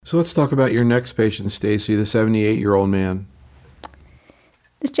So let's talk about your next patient, Stacey, the 78-year-old man.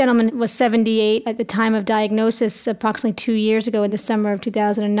 This gentleman was 78 at the time of diagnosis, approximately 2 years ago in the summer of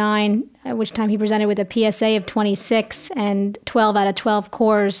 2009, at which time he presented with a PSA of 26 and 12 out of 12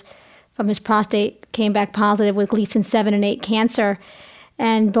 cores from his prostate came back positive with Gleason 7 and 8 cancer,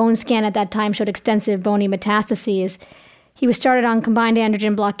 and bone scan at that time showed extensive bony metastases. He was started on combined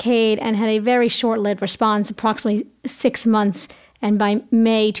androgen blockade and had a very short-lived response, approximately 6 months, and by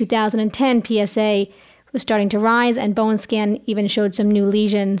May 2010, PSA was starting to rise, and bone scan even showed some new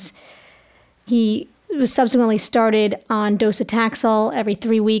lesions. He was subsequently started on docetaxel every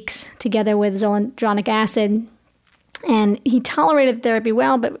 3 weeks together with zoledronic acid, and he tolerated therapy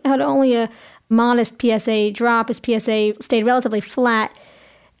well, but had only a modest PSA drop. His PSA stayed relatively flat.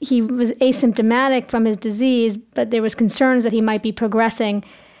 He was asymptomatic from his disease, but there was concerns that he might be progressing.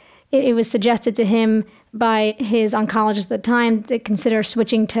 It was suggested to him by his oncologist at the time to consider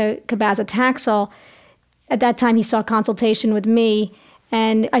switching to cabazitaxel. At that time, he sought consultation with me,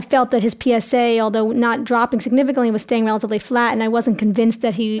 and I felt that his PSA, although not dropping significantly, was staying relatively flat, and I wasn't convinced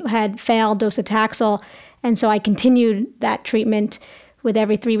that he had failed docetaxel, and so I continued that treatment with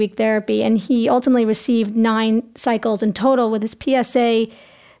every 3-week therapy, and he ultimately received 9 cycles in total, with his PSA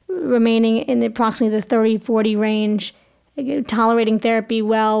remaining in approximately the 30-40 range, tolerating therapy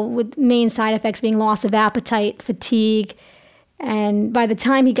well, with main side effects being loss of appetite, fatigue. And by the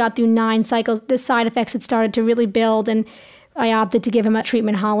time he got through 9 cycles, the side effects had started to really build, and I opted to give him a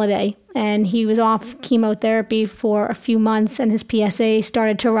treatment holiday. And he was off chemotherapy for a few months, and his PSA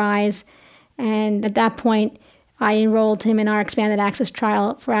started to rise. And at that point, I enrolled him in our expanded access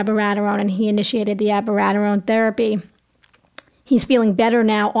trial for abiraterone, and he initiated the abiraterone therapy. He's feeling better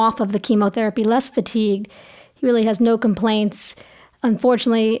now off of the chemotherapy, less fatigued. He really has no complaints.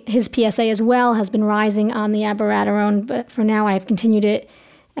 Unfortunately, his PSA as well has been rising on the abiraterone, but for now I have continued it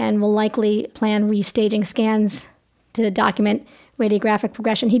and will likely plan restaging scans to document radiographic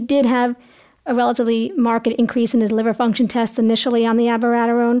progression. He did have a relatively marked increase in his liver function tests initially on the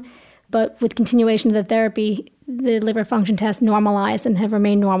abiraterone, but with continuation of the therapy, the liver function tests normalized and have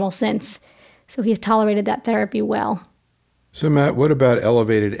remained normal since. So he's tolerated that therapy well. So Matt, what about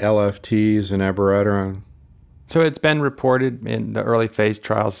elevated LFTs and abiraterone? So it's been reported in the early phase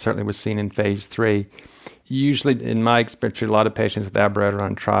trials, certainly was seen in phase 3. Usually, in my experience, a lot of patients with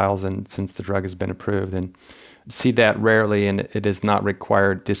abiraterone trials, and since the drug has been approved, and see that rarely, and it has not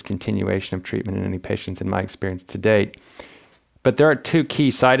required discontinuation of treatment in any patients in my experience to date. But there are 2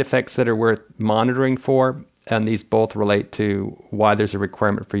 key side effects that are worth monitoring for, and these both relate to why there's a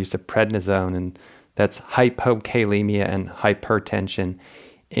requirement for use of prednisone, and that's hypokalemia and hypertension.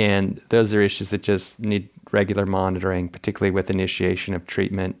 And those are issues that just need regular monitoring, particularly with initiation of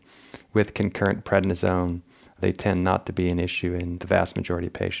treatment with concurrent prednisone. They tend not to be an issue in the vast majority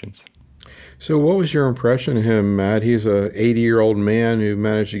of patients. So what was your impression of him, Matt? He's a 80-year-old man who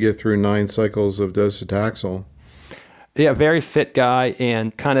managed to get through 9 cycles of docetaxel. Yeah, very fit guy,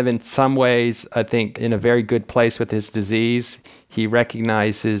 and kind of in some ways, I think, in a very good place with his disease. He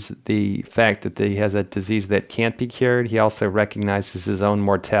recognizes the fact that he has a disease that can't be cured. He also recognizes his own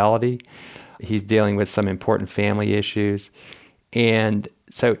mortality. He's dealing with some important family issues. And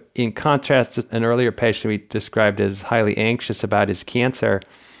so in contrast to an earlier patient we described as highly anxious about his cancer,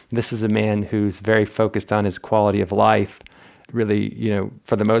 this is a man who's very focused on his quality of life, really,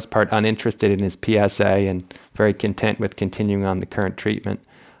 for the most part, uninterested in his PSA and very content with continuing on the current treatment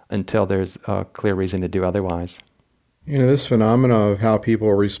until there's a clear reason to do otherwise. This phenomena of how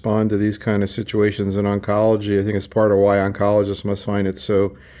people respond to these kind of situations in oncology, I think is part of why oncologists must find it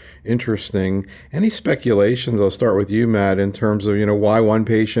so interesting. Any speculations, I'll start with you, Matt, in terms of, why one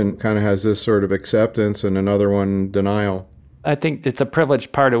patient kind of has this sort of acceptance and another one denial? I think it's a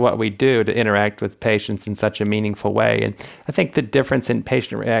privileged part of what we do to interact with patients in such a meaningful way. And I think the difference in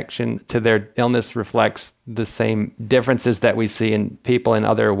patient reaction to their illness reflects the same differences that we see in people in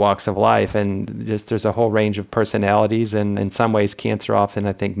other walks of life. And there's a whole range of personalities. And in some ways, cancer often,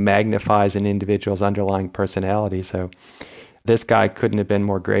 I think, magnifies an individual's underlying personality. So this guy couldn't have been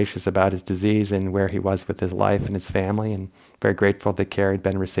more gracious about his disease and where he was with his life and his family, and very grateful the care he'd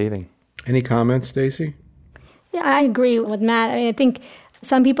been receiving. Any comments, Stacey? Yeah, I agree with Matt. I think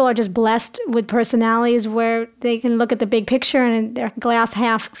some people are just blessed with personalities where they can look at the big picture and they're glass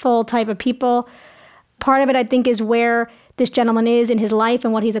half full type of people. Part of it, I think, is where this gentleman is in his life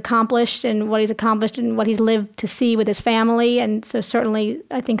and what he's accomplished and what he's lived to see with his family. And so certainly,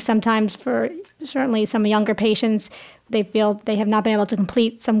 I think sometimes for certainly some younger patients, they feel they have not been able to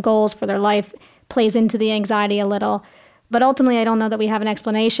complete some goals for their life, plays into the anxiety a little. But ultimately, I don't know that we have an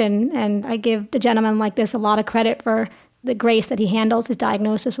explanation, and I give a gentleman like this a lot of credit for the grace that he handles his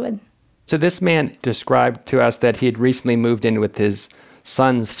diagnosis with. So this man described to us that he had recently moved in with his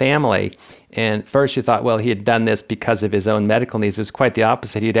son's family. And first you thought, well, he had done this because of his own medical needs. It was quite the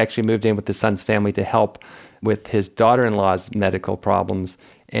opposite. He had actually moved in with his son's family to help with his daughter-in-law's medical problems.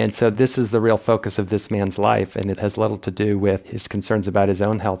 And so this is the real focus of this man's life, and it has little to do with his concerns about his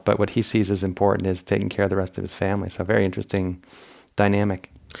own health, but what he sees as important is taking care of the rest of his family. So very interesting dynamic.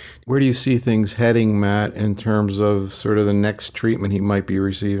 Where do you see things heading, Matt, in terms of sort of the next treatment he might be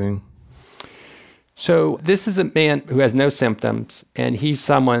receiving? So this is a man who has no symptoms, and he's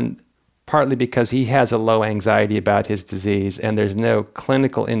someone partly because he has a low anxiety about his disease, and there's no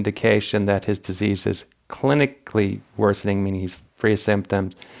clinical indication that his disease is clinically worsening, meaning he's free of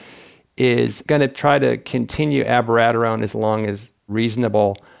symptoms, is going to try to continue abiraterone as long as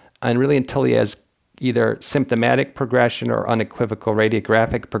reasonable, and really until he has either symptomatic progression or unequivocal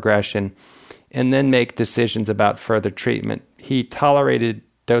radiographic progression, and then make decisions about further treatment. He tolerated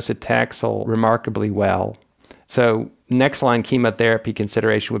docetaxel remarkably well. So next line chemotherapy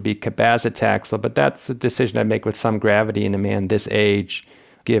consideration would be cabazitaxel, but that's a decision I'd make with some gravity in a man this age,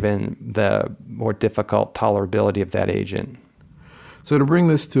 given the more difficult tolerability of that agent. So to bring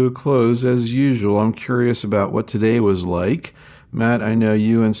this to a close, as usual, I'm curious about what today was like. Matt, I know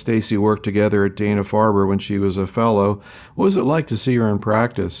you and Stacey worked together at Dana-Farber when she was a fellow. What was it like to see her in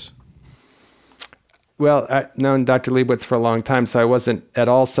practice? Well, I've known Dr. Leibowitz for a long time, so I wasn't at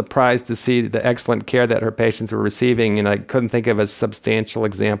all surprised to see the excellent care that her patients were receiving, and I couldn't think of a substantial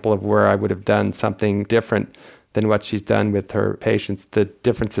example of where I would have done something different than what she's done with her patients. The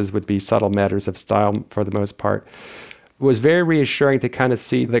differences would be subtle matters of style for the most part. It was very reassuring to kind of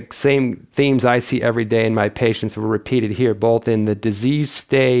see the same themes I see every day in my patients were repeated here, both in the disease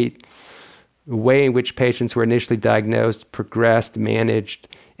state, the way in which patients were initially diagnosed, progressed, managed,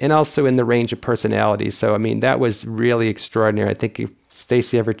 and also in the range of personality. So, I mean, that was really extraordinary. I think if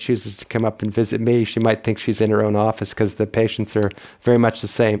Stacey ever chooses to come up and visit me, she might think she's in her own office because the patients are very much the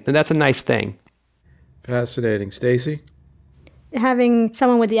same. And that's a nice thing. Fascinating. Stacey? Having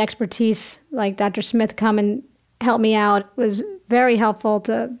someone with the expertise like Dr. Smith come and help me out was very helpful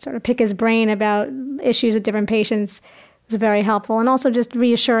to sort of pick his brain about issues with different patients. It was very helpful, and also just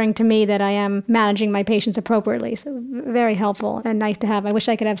reassuring to me that I am managing my patients appropriately. So very helpful and nice to have. I wish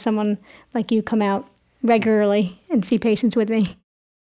I could have someone like you come out regularly and see patients with me.